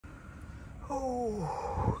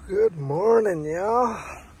Oh, good morning, y'all.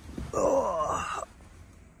 Oh,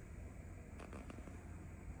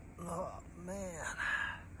 man.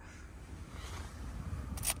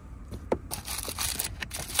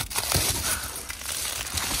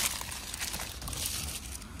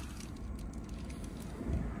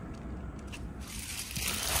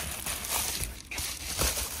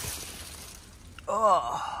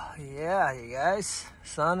 Oh, yeah, you guys.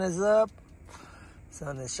 Sun is up.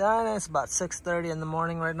 Sun is shining. It's about 6:30 in the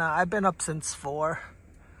morning right now. I've been up since 4.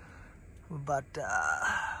 But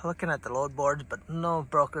looking at the load boards, but no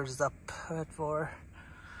brokers up at 4.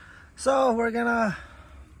 So we're gonna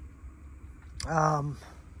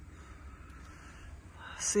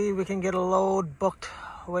see if we can get a load booked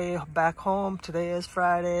way back home. Today is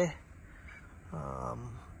Friday.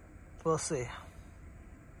 We'll see.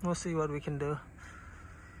 We'll see what we can do.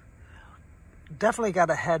 Definitely got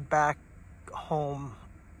to head back home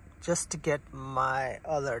just to get my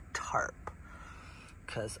other tarp,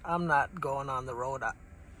 because I'm not going on the road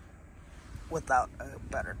without a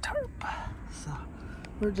better tarp. So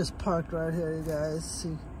we're just parked right here, you guys.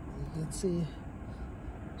 You can see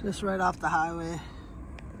just right off the highway.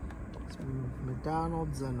 Some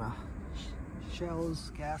McDonald's and a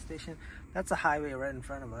Shell's gas station. That's a highway right in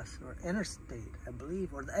front of us, or interstate, I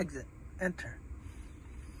believe, or the exit, enter.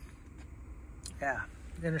 Yeah,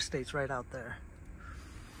 the interstate's right out there.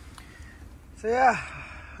 So yeah,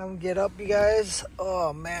 I'm gonna get up, you guys.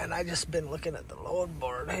 Oh man, I just been looking at the load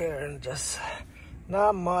board here and just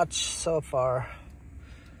not much so far.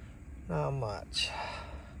 Not much.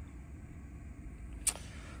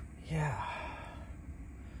 Yeah,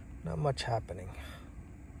 not much happening.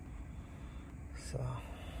 So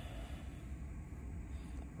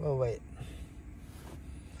we'll wait.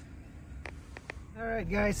 All right,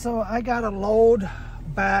 guys, so I got a load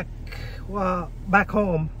back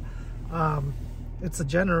home. It's a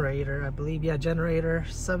generator, I believe. Yeah, generator,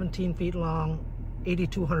 17 feet long,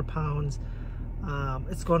 8,200 pounds.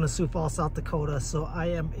 It's going to Sioux Falls, South Dakota. So I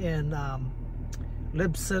am in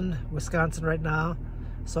Libsyn, Wisconsin right now.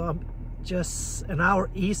 So I'm just an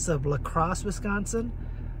hour east of La Crosse, Wisconsin.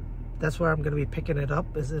 That's where I'm going to be picking it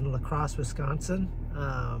up, is in La Crosse, Wisconsin,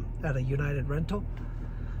 at a United Rental.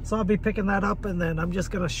 So I'll be picking that up, and then I'm just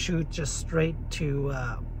going to shoot just straight to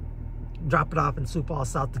drop it off in Sioux Falls,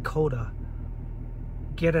 South Dakota,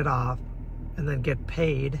 get it off, and then get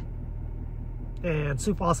paid. And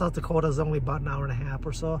Sioux Falls, South Dakota is only about an hour and a half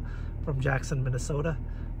or so from Jackson, Minnesota,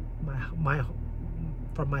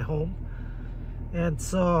 from my home. And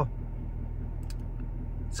so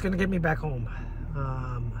it's going to get me back home.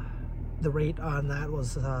 The rate on that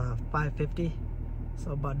was $5.50,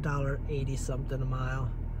 so about $1.80 something a mile.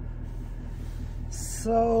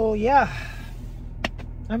 So yeah,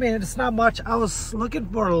 I mean, it's not much. I was looking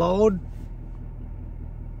for a load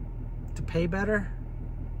to pay better,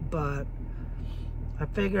 but I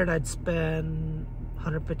figured I'd spend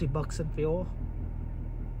 $150 in fuel.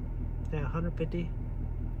 Yeah, $150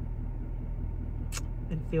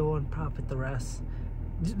 in fuel and profit the rest.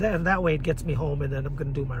 And that way it gets me home, and then I'm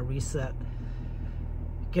gonna do my reset.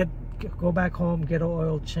 Go back home, get an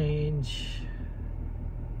oil change,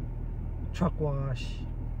 truck wash.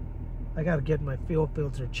 I gotta get my fuel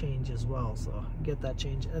filter changed as well, so get that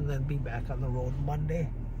changed, and then be back on the road Monday.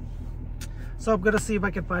 So I'm gonna see if I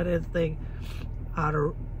can find anything out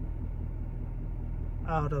of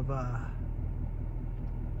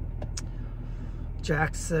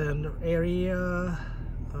Jackson area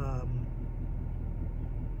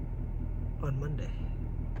on Monday.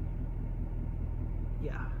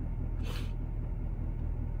 Yeah.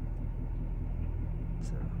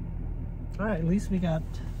 So, all right, at least we are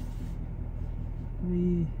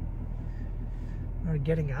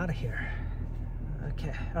getting out of here.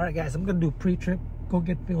 Okay. All right, guys, I'm gonna do pre-trip, go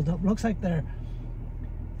get filled up. Looks like their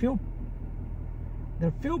fuel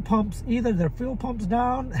pumps, either their fuel pump's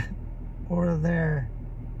down or their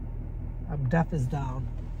DEF is down.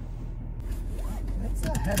 Let's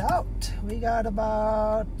head out. We got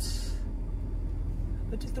about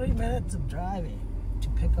 53 minutes of driving to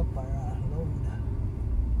pick up our load.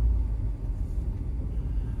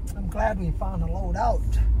 I'm glad we found a load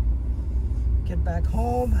out. Get back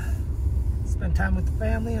home, spend time with the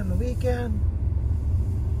family on the weekend,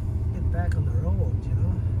 get back on the road, you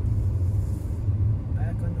know?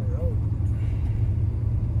 Back on the road.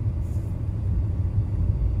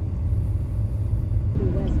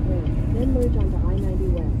 West Branch, then merge onto I-90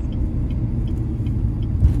 West.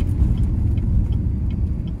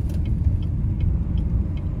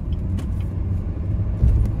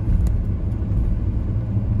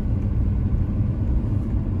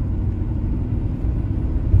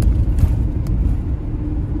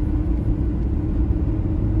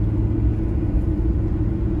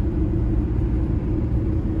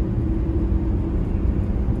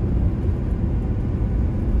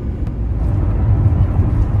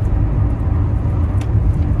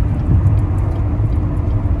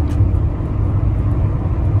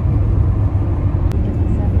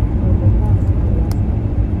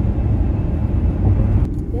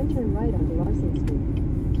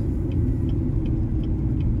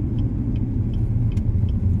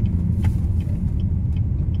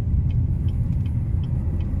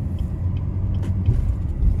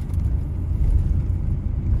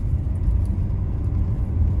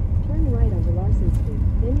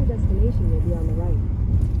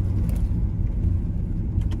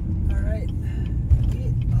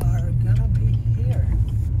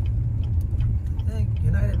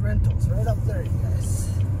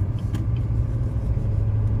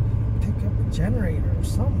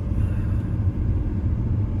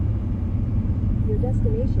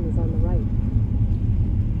 destination is on the right.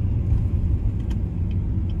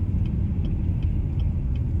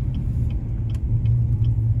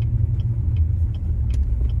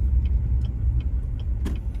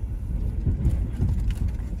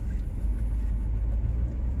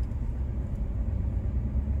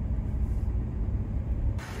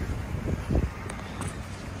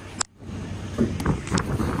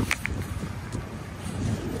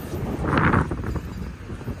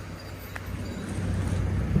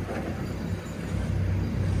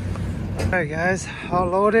 Alright guys, all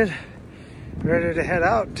loaded, ready to head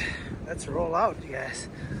out. Let's roll out, you guys.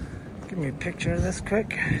 Give me a picture of this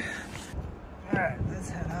quick. Alright, let's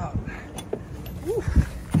head out. Woo.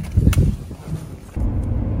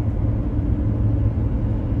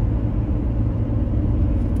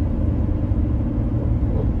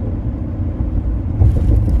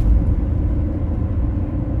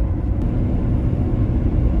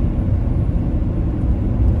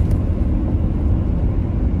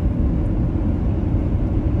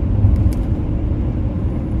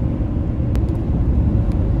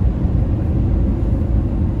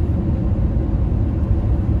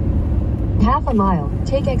 Half a mile,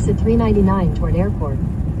 take exit 399 toward airport.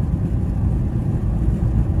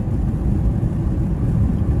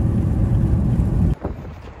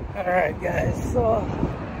 Alright guys, so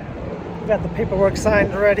we got the paperwork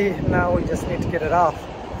signed already. Now we just need to get it off.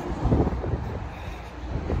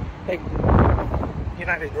 Big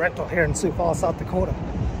United rental here in Sioux Falls, South Dakota.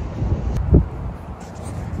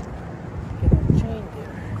 Get a chain here.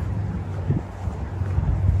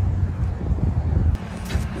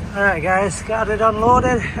 Alright guys, got it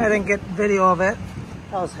unloaded. I didn't get video of it.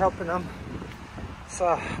 I was helping them.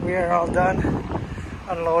 So we are all done,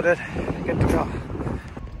 unloaded, good to go.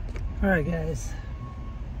 Alright guys,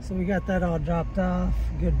 so we got that all dropped off,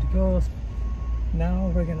 good to go.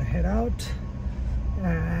 Now we're gonna head out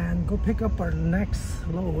and go pick up our next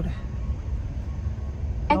load.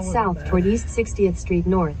 Head south toward East 60th Street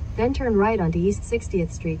North, then turn right onto East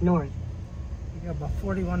 60th Street North. We got about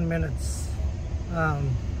 41 minutes.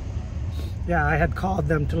 Yeah, I had called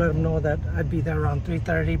them to let them know that I'd be there around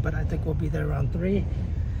 3:30, but I think we'll be there around 3.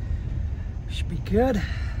 Should be good.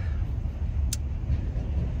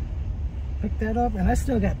 Pick that up, and I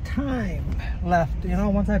still got time left, you know,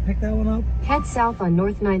 once I pick that one up. Head south on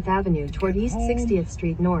North 9th Avenue toward East 60th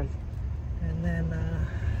Street North. And then,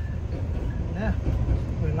 yeah,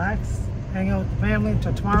 relax, hang out with the family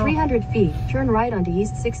until tomorrow. 300 feet, turn right onto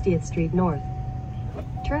East 60th Street North.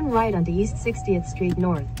 Turn right onto East 60th Street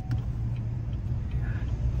North.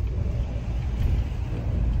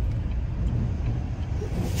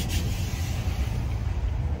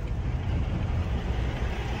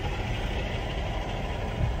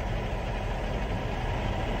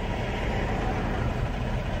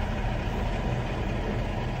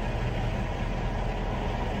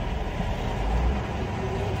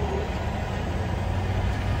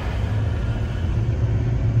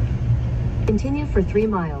 Continue for 3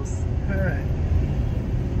 miles. All right.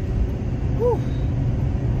 Whew.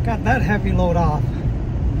 Got that heavy load off.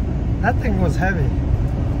 That thing was heavy.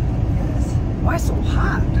 Yes. Why so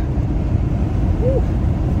hot? Whew.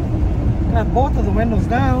 Got both of the windows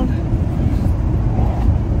down.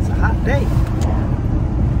 It's a hot day.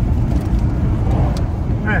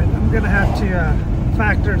 All right, I'm gonna have to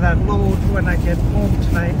factor that load when I get home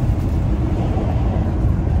tonight.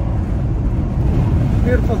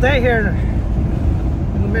 Beautiful day here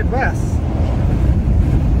in the Midwest.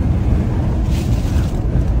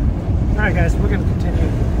 Alright guys, we're gonna continue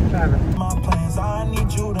driving.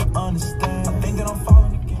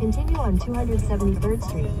 Continue on 273rd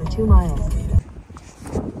Street for 2 miles.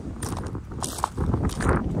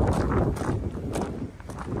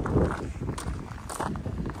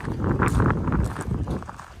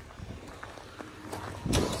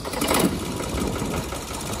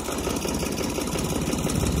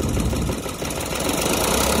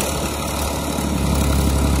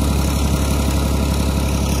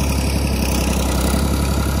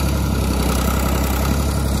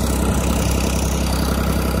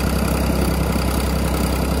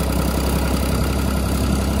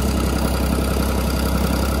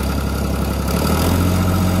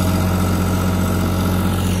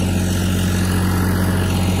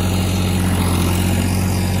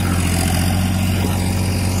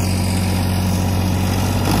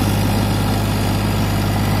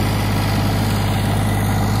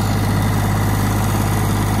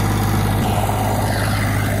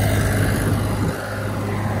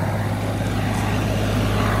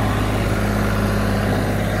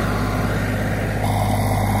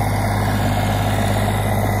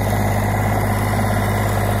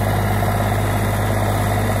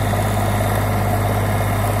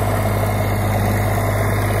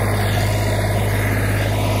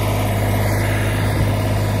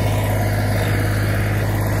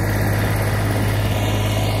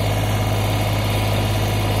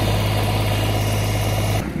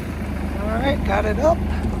 got it up.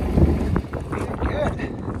 Good.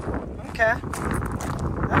 Okay.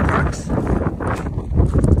 That works.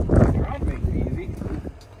 I'll make it easy.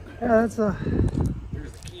 Yeah, that's a...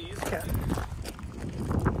 Here's the keys. Okay.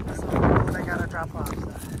 So I gotta drop off.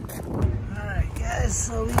 So. Alright guys,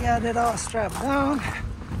 so we got it all strapped down.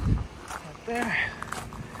 Right there.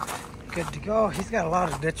 Good to go. He's got a lot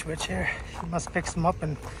of ditch witch here. He must fix them up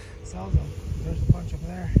and sell them. There's a bunch over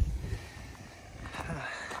there.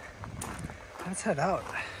 Let's head out.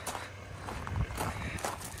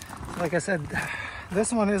 Like I said,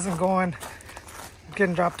 this one isn't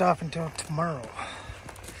getting dropped off until tomorrow.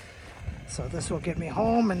 So this will get me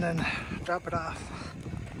home and then drop it off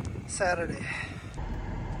Saturday.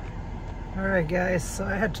 Alright guys, so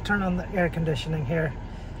I had to turn on the air conditioning here.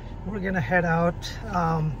 We're gonna head out.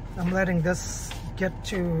 I'm letting this get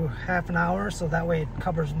to half an hour so that way it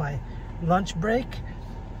covers my lunch break.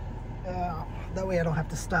 That way I don't have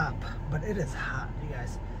to stop. But it is hot, you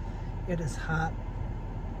guys. It is hot.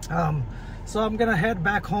 So I'm gonna head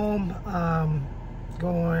back home,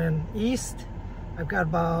 going east. I've got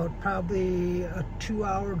about probably a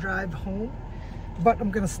 2-hour drive home, but I'm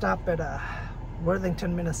gonna stop at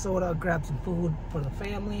Worthington, Minnesota, grab some food for the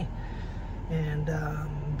family, and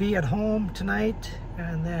be at home tonight,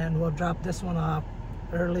 and then we'll drop this one off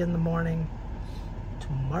early in the morning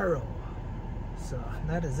tomorrow. So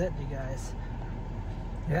that is it, you guys.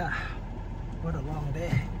 Yeah, what a long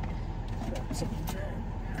day.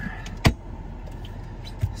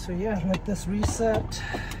 So yeah, let this reset.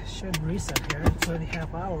 Should reset here. It's already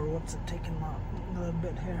half hour. What's it taking long? A little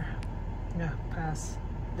bit here. Yeah, pass.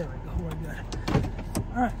 There we go. We're good.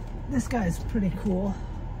 All right, this guy's pretty cool.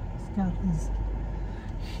 He's got his.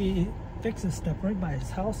 He fixes stuff right by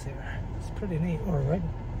his house here. It's pretty neat. Or right,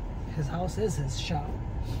 his house is his shop.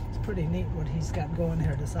 It's pretty neat what he's got going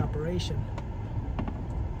here. This operation.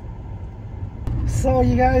 So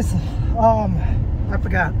you guys, I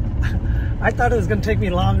forgot. I thought it was going to take me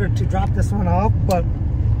longer to drop this one off, but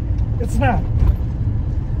it's not.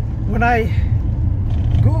 When I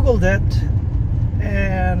Googled it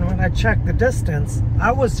and when I checked the distance,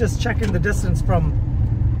 I was just checking the distance from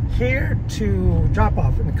here to drop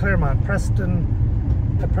off in Claremont, Preston,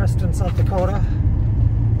 South Dakota,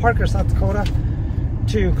 Parker, South Dakota,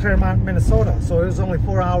 to Claremont, Minnesota. So it was only a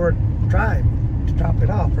 4-hour drive to drop it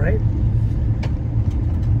off, right?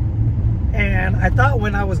 And I thought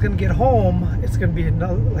when I was going to get home, it's going to be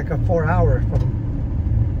like a 4-hour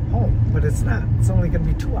from home, but it's not. It's only going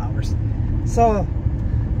to be 2 hours. So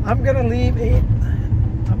I'm going to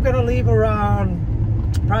leave around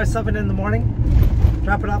probably 7 in the morning,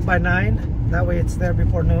 drop it off by 9. That way it's there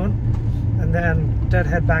before noon, and then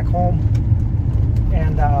head back home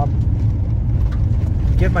and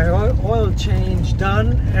get my oil change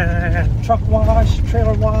done, and truck wash,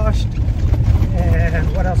 trailer washed.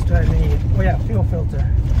 And what else do I need? Oh yeah, fuel filter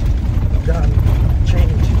done,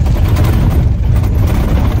 change.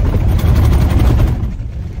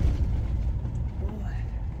 Boy,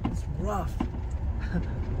 it's rough.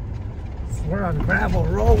 We're on gravel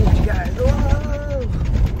road, you guys.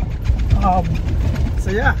 Whoa! So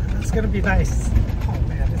yeah, that's gonna be nice. Oh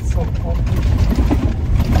man, it's so cold.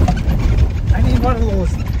 I need one of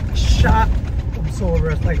those shock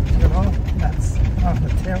absorbers, like, you know, that's on the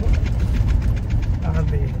tail. On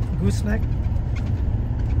the gooseneck.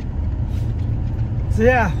 So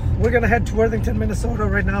yeah, we're gonna head to Worthington, Minnesota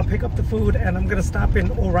right now, pick up the food, and I'm gonna stop in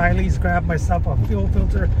O'Reilly's, grab myself a fuel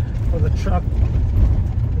filter for the truck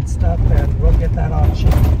and stuff, and we'll get that all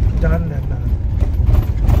done and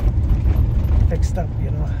fixed up,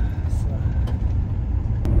 you know.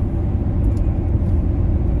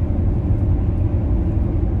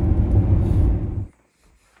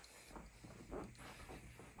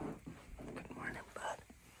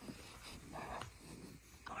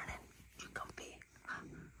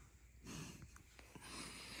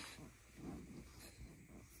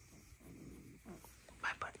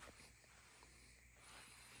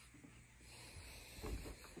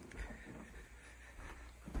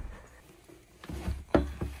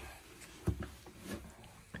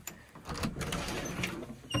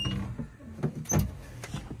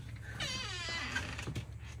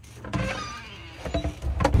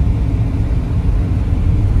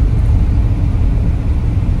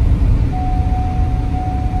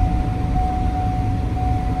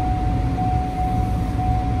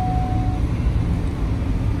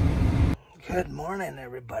 Good morning,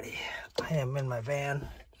 everybody. I am in my van.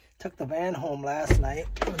 Took the van home last night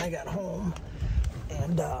when I got home,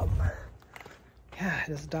 and yeah,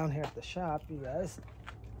 just down here at the shop, you guys.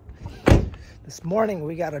 This morning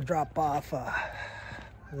we got to drop off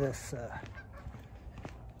this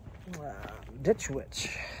Ditch Witch.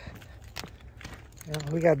 Yeah,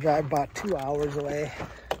 we gotta drive about 2 hours away.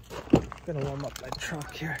 Gonna warm up my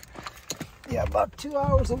truck here. Yeah, about 2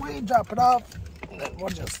 hours away, drop it off, and then we'll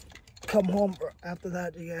just come home after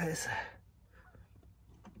that, you guys.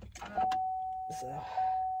 So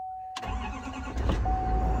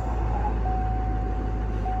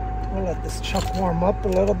we'll let this truck warm up a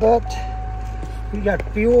little bit. We got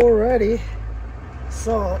fuel ready,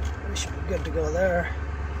 so we should be good to go there.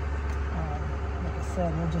 Like I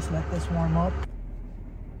said, we'll just let this warm up.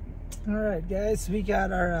 All right, guys, we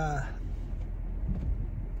got our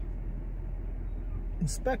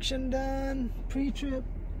inspection done, pre-trip.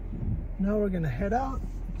 Now we're gonna head out.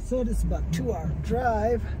 Like I said, it's about a 2-hour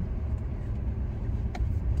drive.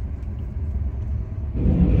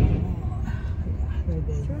 There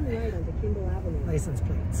goes Turn right onto Kimball Avenue. license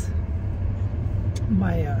plates.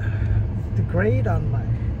 The grade on my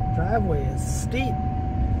driveway is steep,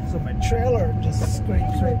 so my trailer just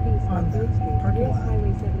scrapes right on the parking lot.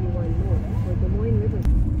 Highway 71 north toward Des Moines River.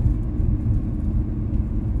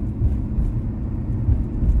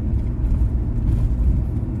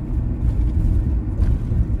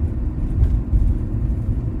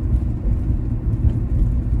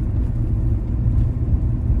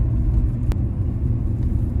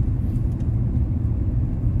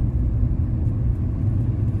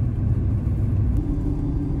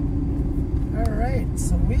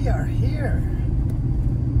 So we are here.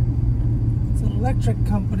 It's an electric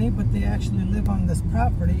company, but they actually live on this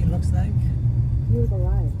property, it looks like. You've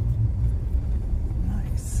arrived.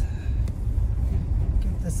 Nice.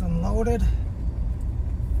 Get this unloaded.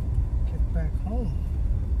 Get back home.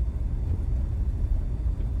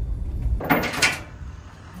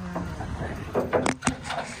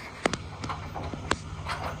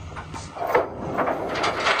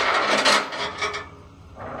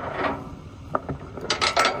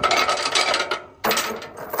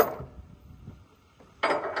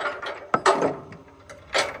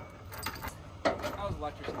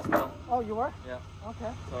 Oh, you were? Yeah.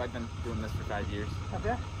 Okay. So I've been doing this for 5 years. Have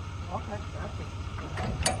you? Okay, gotcha.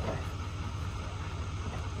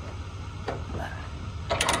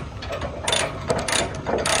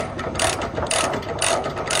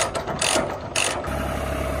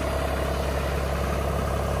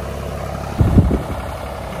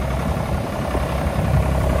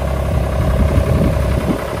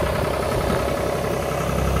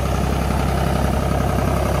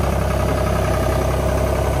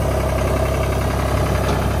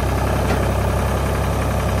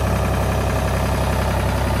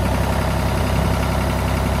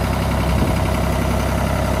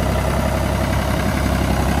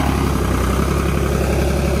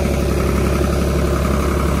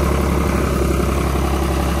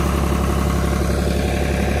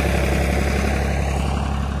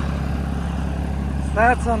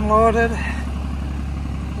 That's unloaded.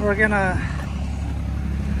 We're gonna,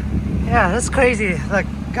 yeah, that's crazy. The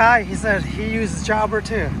guy, he said he uses jobber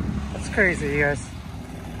too. That's crazy, you guys.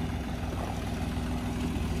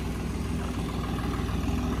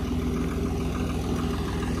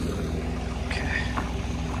 Okay.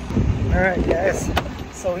 All right, guys.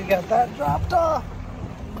 So we got that dropped off.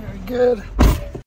 Very good.